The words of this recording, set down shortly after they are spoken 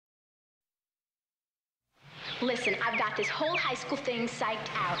Listen, I've got this whole high school thing psyched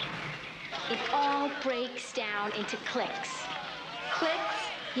out. It all breaks down into cliques. Cliques?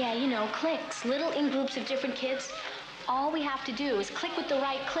 Yeah, you know, cliques. Little in-groups of different kids. All we have to do is click with the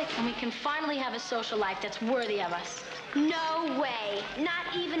right clique, and we can finally have a social life that's worthy of us. No way.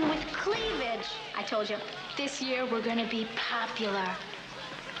 Not even with cleavage. I told you, this year we're gonna be popular.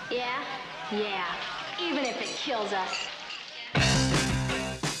 Yeah? Yeah, even if it kills us.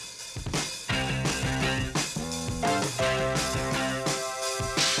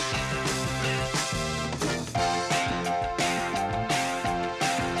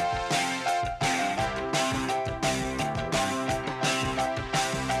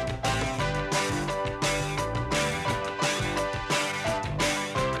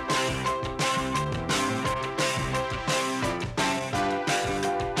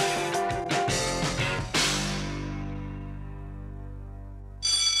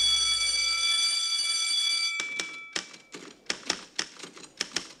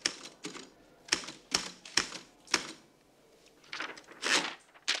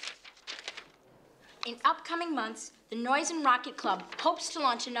 In upcoming months, the Noise and Rocket Club hopes to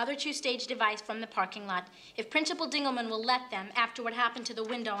launch another two-stage device from the parking lot, if Principal Dingelman will let them after what happened to the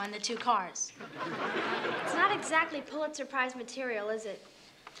window on the two cars. It's not exactly Pulitzer Prize material, is it?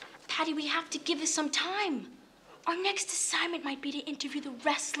 Patty, we have to give this some time. Our next assignment might be to interview the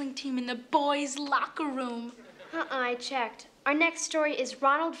wrestling team in the boys' locker room. I checked. Our next story is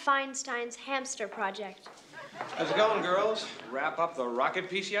Ronald Feinstein's hamster project. How's it going, girls? Wrap up the rocket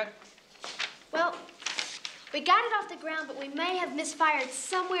piece yet? Well, we got it off the ground, but we may have misfired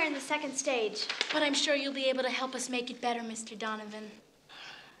somewhere in the second stage. But I'm sure you'll be able to help us make it better, Mr. Donovan.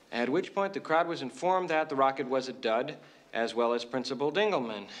 At which point the crowd was informed that the rocket was a dud, as well as Principal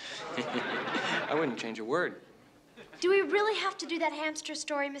Dingelman. I wouldn't change a word. Do we really have to do that hamster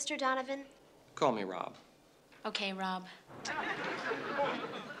story, Mr. Donovan? Call me Rob. Okay, Rob.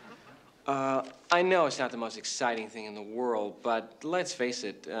 I know it's not the most exciting thing in the world, but let's face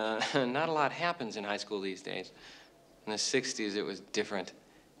it, not a lot happens in high school these days. In the 60s, it was different.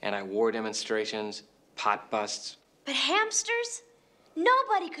 Anti-war demonstrations, pot busts. But hamsters?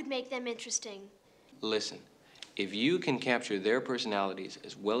 Nobody could make them interesting. Listen, if you can capture their personalities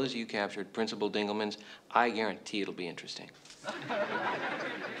as well as you captured Principal Dingelman's, I guarantee it'll be interesting.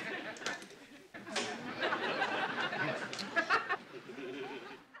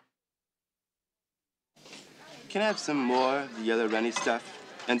 Can I have some more of the yellow runny stuff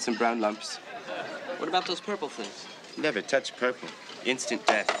and some brown lumps? What about those purple things? Never touch purple. Instant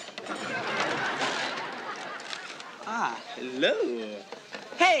death. Ah, hello.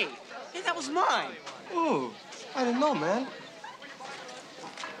 Hey, that was mine. Oh, I didn't know, man.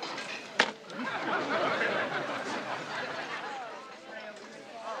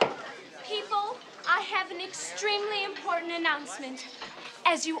 People, I have an extremely important announcement.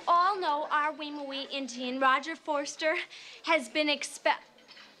 As you all know, our Weemaweegate Indian, Roger Forster, has been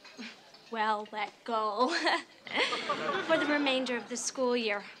let go for the remainder of the school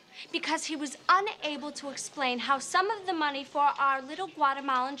year because he was unable to explain how some of the money for our little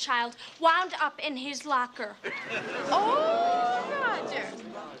Guatemalan child wound up in his locker. Oh, Roger.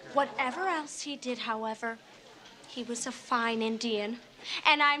 Whatever else he did, however, he was a fine Indian,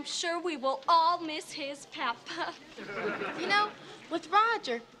 and I'm sure we will all miss his pep. You know, with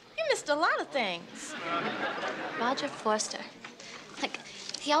Roger, you missed a lot of things. Roger Forster. Like,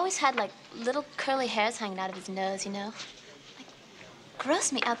 he always had, like, little curly hairs hanging out of his nose, you know? Like,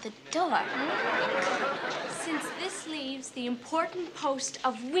 grossed me out the door. Since this leaves the important post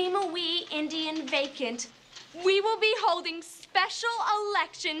of Weemaweegate Indian vacant, we will be holding special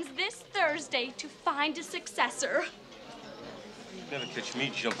elections this Thursday to find a successor. Never catch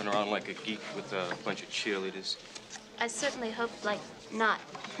me jumping around like a geek with a bunch of cheerleaders. I certainly hope, like, not.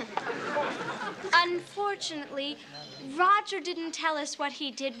 Unfortunately, Roger didn't tell us what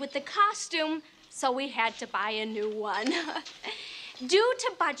he did with the costume, so we had to buy a new one. Due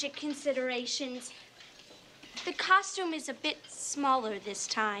to budget considerations, the costume is a bit smaller this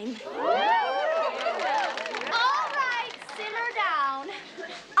time. All right, simmer down.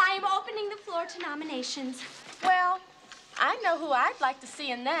 I'm opening the floor to nominations. Well, I know who I'd like to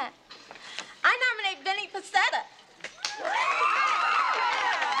see in that. I nominate Vinny Pacetta.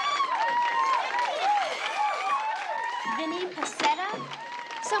 Vinny Pacetta?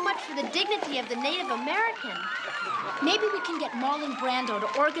 So much for the dignity of the Native American. Maybe we can get Marlon Brando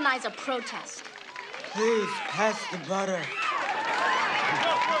to organize a protest. Please, pass the butter.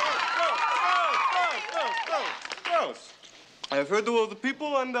 Gross. I have heard the will of the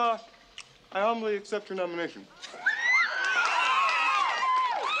people, and I humbly accept your nomination.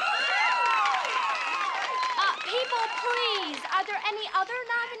 please, are there any other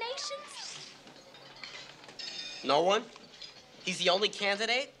nominations? No one? He's the only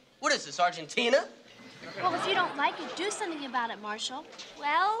candidate? What is this, Argentina? Well, if you don't like it, do something about it, Marshall.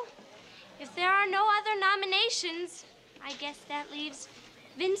 Well, if there are no other nominations, I guess that leaves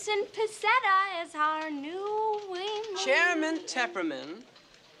Vincent Pacetta as our new Weemaweegate. Chairman Tepperman,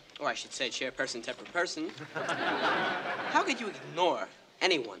 or I should say Chairperson Tepperperson. How could you ignore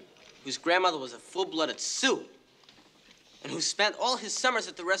anyone whose grandmother was a full-blooded Sioux and who spent all his summers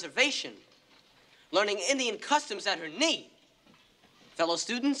at the reservation learning Indian customs at her knee? Fellow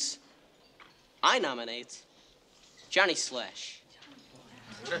students, I nominate Johnny Slash.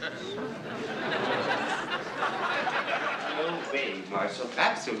 No way, Marshall.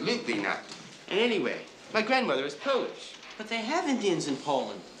 Absolutely not. And anyway, my grandmother is Polish. But they have Indians in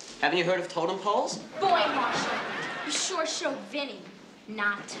Poland. Haven't you heard of totem poles? Boy, Marshall, you sure showed Vinny.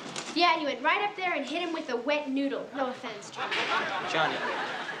 Not. Yeah, you went right up there and hit him with a wet noodle. No offense, Johnny. Johnny,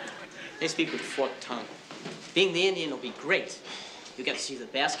 they speak with a forked tongue. Being the Indian will be great. You get to see the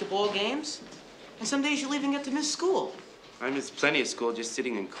basketball games, and some days you'll even get to miss school. I missed plenty of school just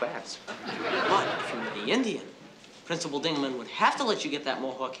sitting in class. But if you were the Indian, Principal Dingleman would have to let you get that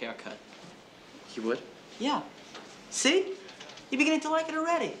mohawk haircut. He would? Yeah. See? You're beginning to like it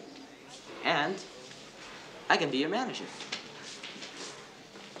already. And I can be your manager.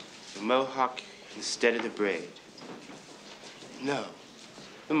 The mohawk instead of the braid. No,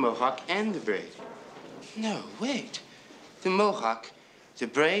 the mohawk and the braid. No, wait. The mohawk, the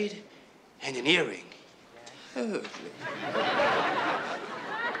braid, and an earring. Totally.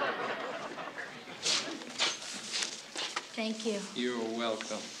 Thank you. You're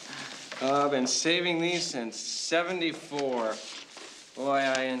welcome. I've been saving these since '74. Boy,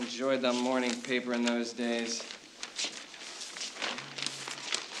 I enjoyed the morning paper in those days.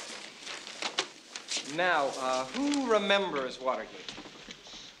 Now, who remembers Watergate?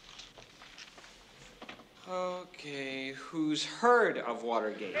 Okay, who's heard of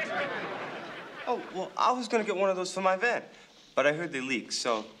Watergate? Oh, well, I was gonna get one of those for my van, but I heard they leaked,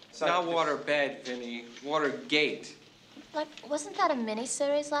 so... Not Waterbed, Vinny. Watergate. Like, wasn't that a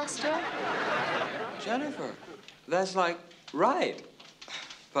miniseries last year? Jennifer, that's like, right.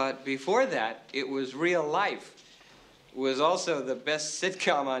 But before that, it was real life. It was also the best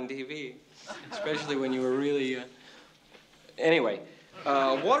sitcom on TV, especially when you were really, Anyway,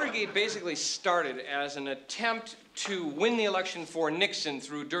 Watergate basically started as an attempt to win the election for Nixon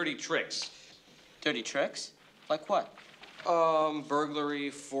through dirty tricks. Dirty tricks? Like what? Burglary,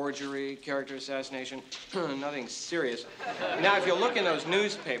 forgery, character assassination, nothing serious. Now, if you look in those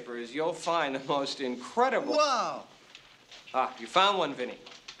newspapers, you'll find the most incredible... Wow! Ah, you found one, Vinny.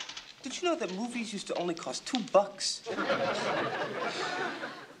 Did you know that movies used to only cost $2?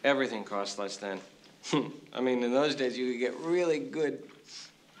 Everything cost less then. I mean, in those days, you could get really good...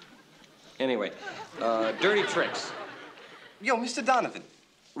 Anyway, dirty tricks. Yo, Mr. Donovan.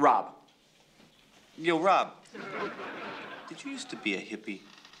 Rob. Yo, Rob. Did you used to be a hippie?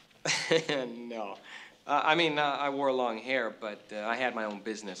 No. I wore long hair, but I had my own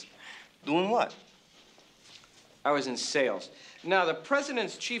business. Doing what? I was in sales. Now, the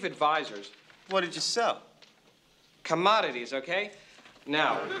president's chief advisors... What did you sell? Commodities, okay?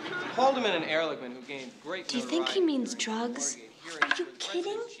 Now, Haldeman and Ehrlichman, who gained great Do you think he means drugs? Are you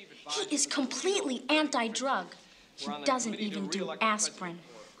kidding? He is completely anti-drug. He doesn't even do aspirin.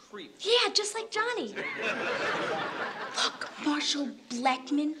 Yeah, just like Johnny. Look, Marshall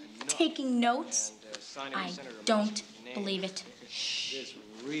Blackman taking notes. I don't believe it. This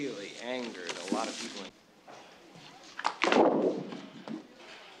really angered a lot of people.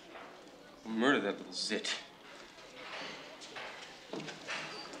 Murder that little zit.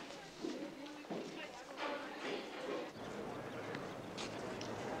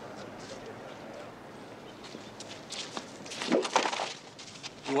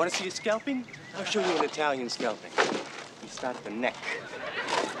 You want to see a scalping? I'll show you an Italian scalping. You start at the neck.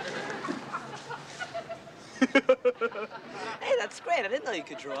 Hey, that's great. I didn't know you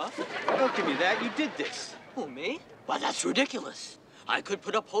could draw. Don't give me that. You did this. Who, me? Why, that's ridiculous. I could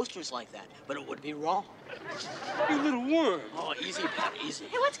put up posters like that, but it would be wrong. You little worm. Oh, easy, Pat, easy.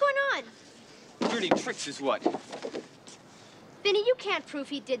 Hey, what's going on? Dirty tricks is what? Vinny, you can't prove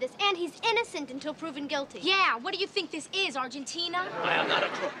he did this, and he's innocent until proven guilty. Yeah, what do you think this is, Argentina? I am not a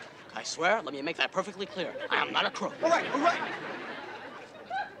crook. I swear, let me make that perfectly clear. I am not a crook. All right, all right.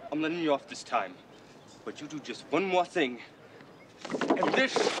 I'm letting you off this time. But you do just one more thing. And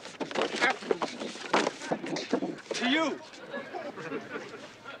this happens to you.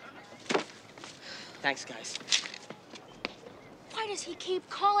 Thanks, guys. Why does he keep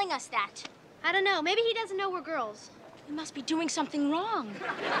calling us that? I don't know. Maybe he doesn't know we're girls. We must be doing something wrong.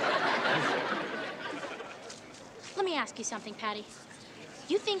 Let me ask you something, Patty.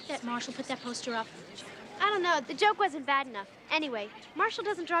 You think that Marshall put that poster up? I don't know. The joke wasn't bad enough. Anyway, Marshall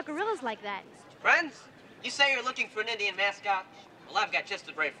doesn't draw gorillas like that. Friends, you say you're looking for an Indian mascot? Well, I've got just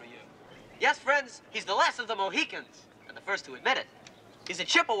the braid for you. Yes, friends, he's the last of the Mohicans, and the first to admit it. He's a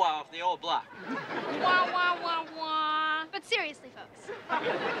Chippewa off the old block. Wah, wah, wah, wah. But seriously, folks.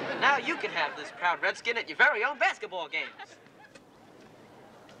 Now you can have this proud Redskin at your very own basketball games.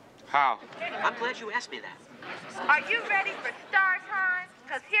 How? I'm glad you asked me that. Are you ready for star time?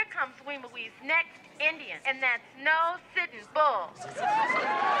 Because here comes Weemawee's next Indian, and that's no sitting bull.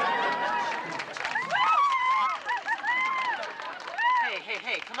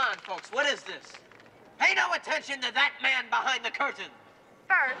 Hey, come on, folks. What is this? Pay no attention to that man behind the curtain.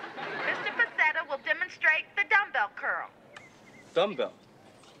 First, Mr. Facetta will demonstrate the dumbbell curl. Dumbbell.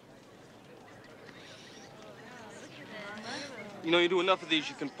 You know, you do enough of these,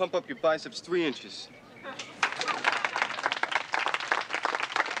 you can pump up your biceps 3 inches.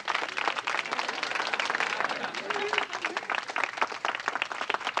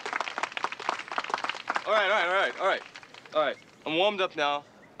 All right. I'm warmed up now.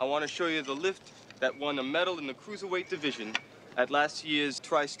 I want to show you the lift that won a medal in the cruiserweight division at last year's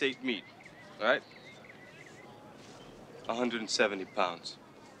tri-state meet. All right? 170 pounds.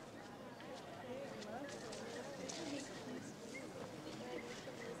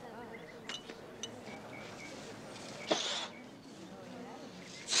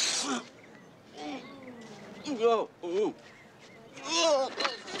 Whoa, ooh.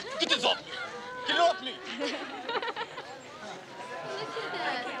 Get this off me! Get it off me!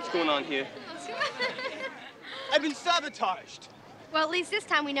 What's going on here? I've been sabotaged. Well, at least this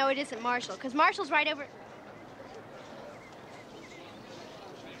time we know it isn't Marshall, because Marshall's right over...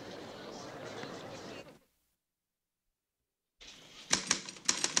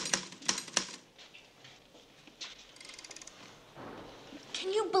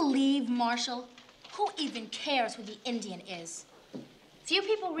 Can you believe, Marshall? Who even cares who the Indian is? Few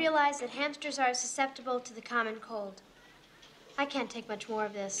people realize that hamsters are susceptible to the common cold. I can't take much more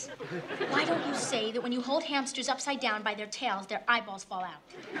of this. Why don't you say that when you hold hamsters upside down by their tails, their eyeballs fall out?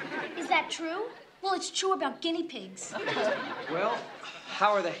 Is that true? Well, it's true about guinea pigs. Well,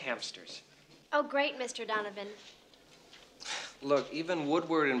 how are the hamsters? Oh, great, Mr. Donovan. Look, even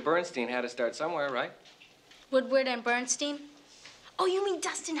Woodward and Bernstein had to start somewhere, right? Woodward and Bernstein? Oh, you mean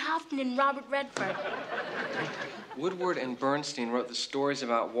Dustin Hoffman and Robert Redford? Woodward and Bernstein wrote the stories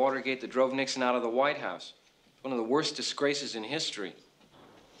about Watergate that drove Nixon out of the White House. One of the worst disgraces in history.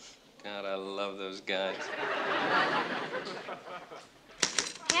 God, I love those guys.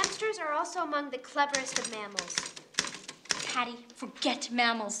 Hamsters are also among the cleverest of mammals. Patty, forget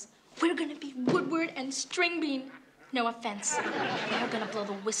mammals. We're gonna be Woodward and Stringbean. No offense. We're gonna blow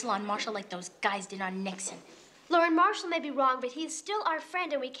the whistle on Marshall like those guys did on Nixon. Lauren, Marshall may be wrong, but he's still our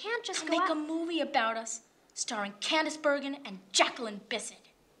friend, and we can't just Make a movie about us, starring Candace Bergen and Jacqueline Bisset.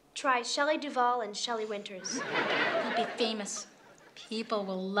 Try Shelley Duvall and Shelley Winters. We'll be famous. People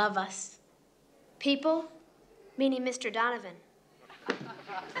will love us. People? Meaning Mr. Donovan.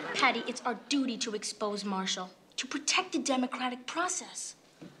 Patty, it's our duty to expose Marshall, to protect the democratic process.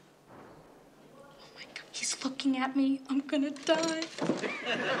 Oh my God, he's looking at me. I'm gonna die.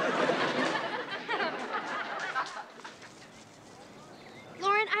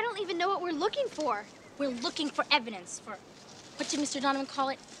 Lauren, I don't even know what we're looking for. We're looking for evidence for, what did Mr. Donovan call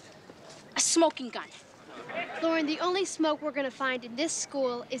it? A smoking gun. Lauren, the only smoke we're gonna find in this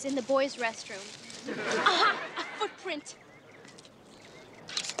school is in the boys' restroom. Aha! A footprint.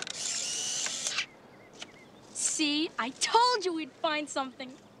 See? I told you we'd find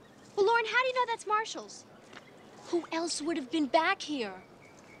something. Well, Lauren, how do you know that's Marshall's? Who else would have been back here?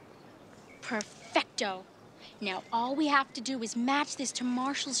 Perfecto. Now, all we have to do is match this to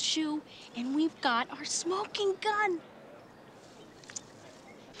Marshall's shoe, and we've got our smoking gun.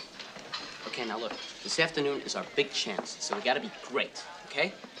 Okay, now look, this afternoon is our big chance, so we gotta be great,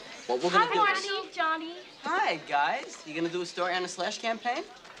 okay? What we're gonna do is... Hi, Johnny. Hi, guys. You gonna do a story on the Slash campaign?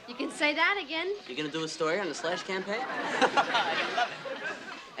 You can say that again. You gonna do a story on the Slash campaign? I love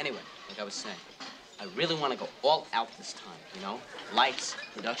it. Anyway, like I was saying, I really want to go all out this time, you know? Lights,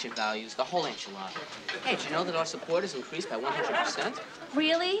 production values, the whole enchilada. Hey, did you know that our support has increased by 100%?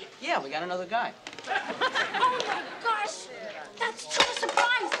 Really? Yeah, we got another guy. Oh, my gosh. That's too a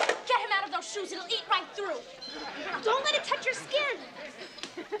surprise. Get him out of those shoes. It'll eat right through. Don't let it touch your skin.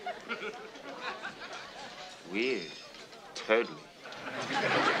 Weird. Totally.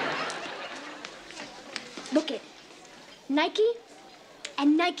 Look it. Nike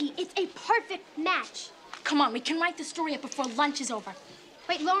and Nike. It's a perfect match. Come on, we can write the story up before lunch is over.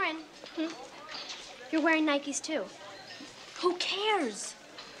 Wait, Lauren. You're wearing Nikes, too. Who cares?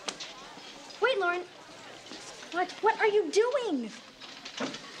 Wait, Lauren. What are you doing?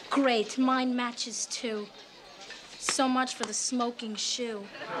 Great, mine matches too. So much for the smoking shoe.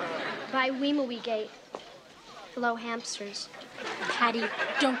 By Weemaweegate. Hello, hamsters. Patty,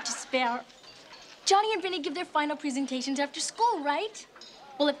 don't despair. Johnny and Vinny give their final presentations after school, right?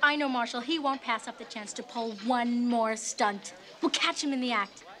 Well, if I know Marshall, he won't pass up the chance to pull one more stunt. We'll catch him in the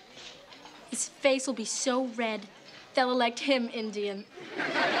act. His face will be so red, they'll elect him Indian.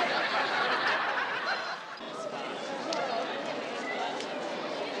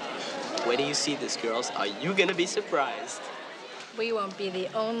 Where do you see this, girls? Are you gonna be surprised? We won't be the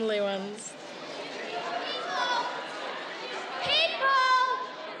only ones.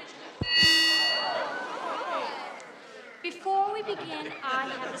 Before we begin, I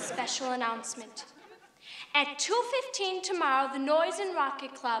have a special announcement. At 2:15 tomorrow, the Noise and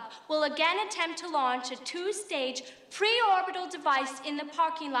Rocket Club will again attempt to launch a 2-stage pre-orbital device in the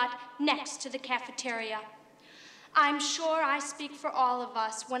parking lot next to the cafeteria. I'm sure I speak for all of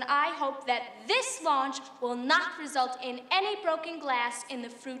us when I hope that this launch will not result in any broken glass in the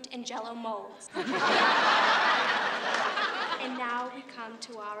fruit and jello molds. And now we come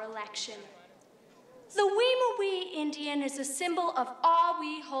to our election. The Weemaweegate Indian is a symbol of all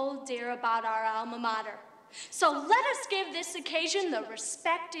we hold dear about our alma mater. So let us give this occasion the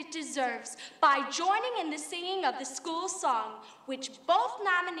respect it deserves by joining in the singing of the school song, which both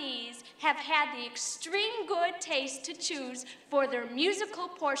nominees have had the extreme good taste to choose for their musical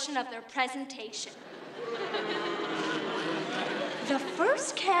portion of their presentation. The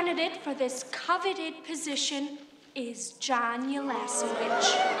first candidate for this coveted position is John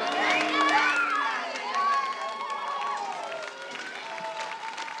Ulasewicz.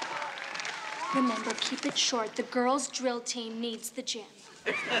 Remember, keep it short. The girls' drill team needs the gym.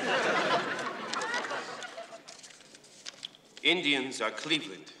 Indians Are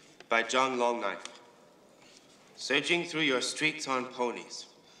Cleveland by John Longknife. Searching through your streets on ponies,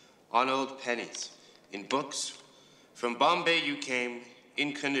 on old pennies, in books. From Bombay you came,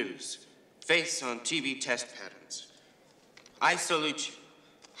 in canoes, face on TV test patterns. I salute you,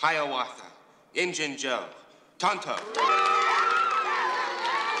 Hiawatha, Injun Joe, Tonto.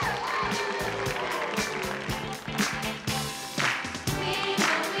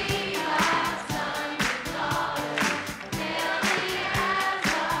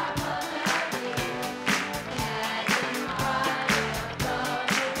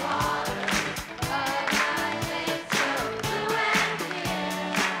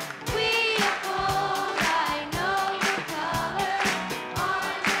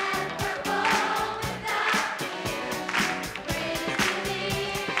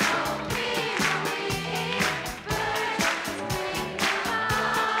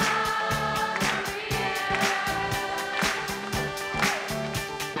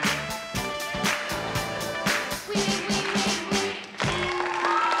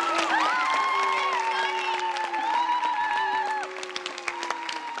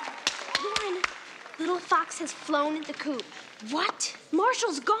 Has flown in the coop. What?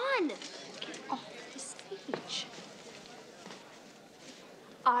 Marshall's gone. Get off the stage.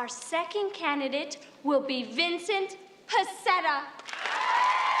 Our second candidate will be Vincent Pasetta.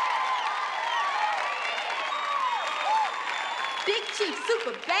 Big Chief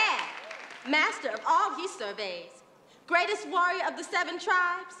Super Bad, master of all he surveys, greatest warrior of the 7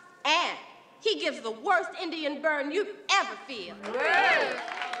 tribes, and he gives the worst Indian burn you'd ever feel.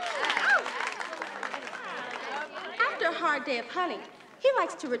 After a hard day of hunting, he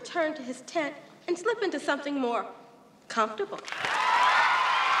likes to return to his tent and slip into something more comfortable.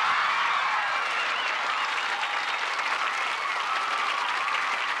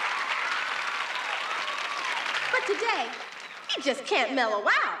 But today, he just can't mellow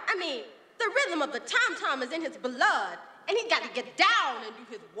out. I mean, the rhythm of the tom-tom is in his blood, and he's got to get down and do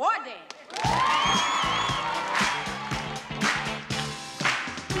his war dance.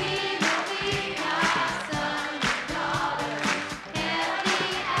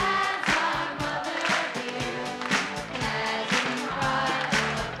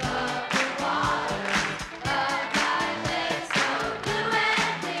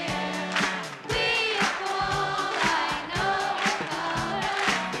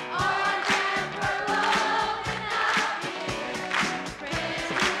 Praise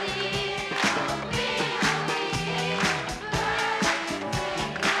to the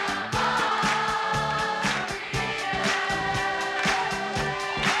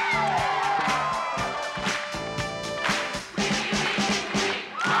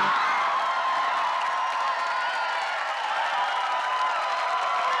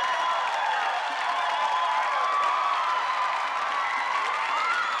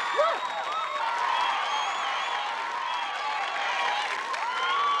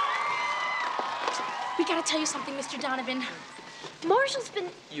We gotta tell you something, Mr. Donovan. Marshall's been...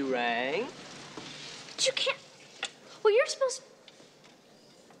 You rang? But you can't... Well, you're supposed...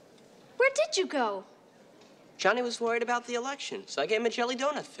 Where did you go? Johnny was worried about the election, so I gave him a jelly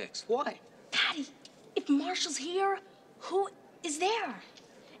donut fix. Why? Patty, if Marshall's here, who is there?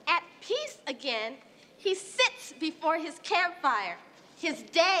 At peace again, he sits before his campfire. His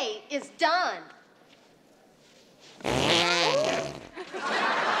day is done. Kill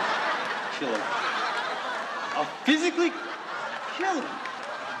him. I'll physically kill him.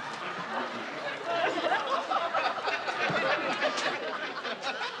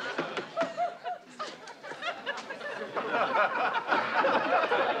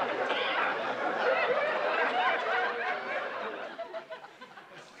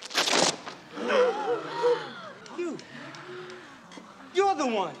 You're the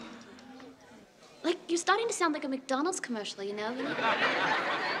one. Like, you're starting to sound like a McDonald's commercial, you know?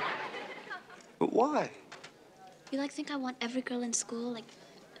 But why? You, like, think I want every girl in school, like,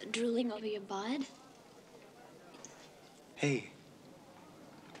 drooling over your bod? Hey,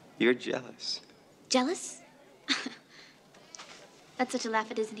 you're jealous. Jealous? That's such a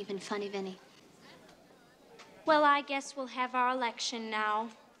laugh, it isn't even funny, Vinny. Well, I guess we'll have our election now.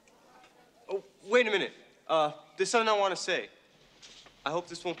 Oh, wait a minute. There's something I want to say. I hope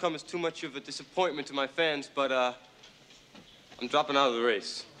this won't come as too much of a disappointment to my fans, but, I'm dropping out of the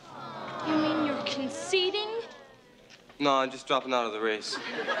race. You mean you're conceding? No, I'm just dropping out of the race.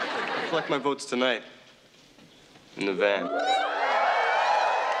 I'll collect my votes tonight. In the van. Come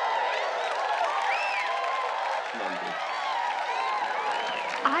on, dude.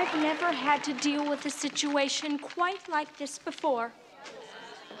 I've never had to deal with a situation quite like this before.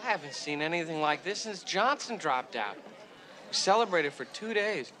 I haven't seen anything like this since Johnson dropped out. We celebrated for 2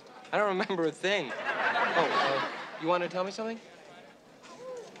 days. I don't remember a thing. Oh, you want to tell me something?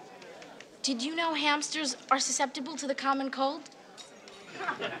 Did you know hamsters are susceptible to the common cold?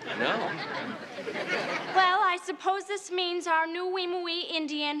 No. Well, I suppose this means our new Weemaweegate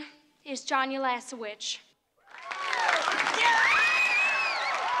Indian is John Ulasewicz.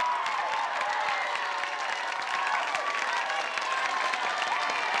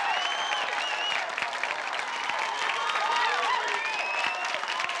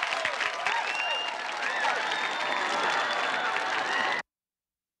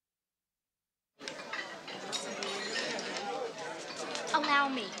 Allow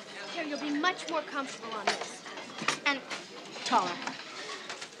me. Here, you'll be much more comfortable on this. And taller.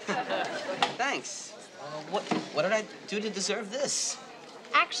 Thanks. What did I do to deserve this?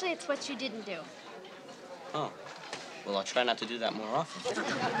 Actually, it's what you didn't do. Oh. Well, I'll try not to do that more often.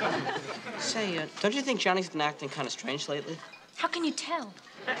 Say, don't you think Johnny's been acting kind of strange lately? How can you tell?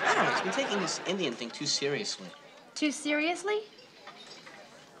 I don't know. He's been taking this Indian thing too seriously. Too seriously?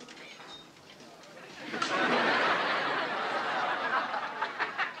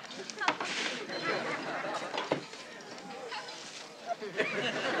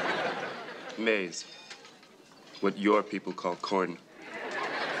 Maize. What your people call corn.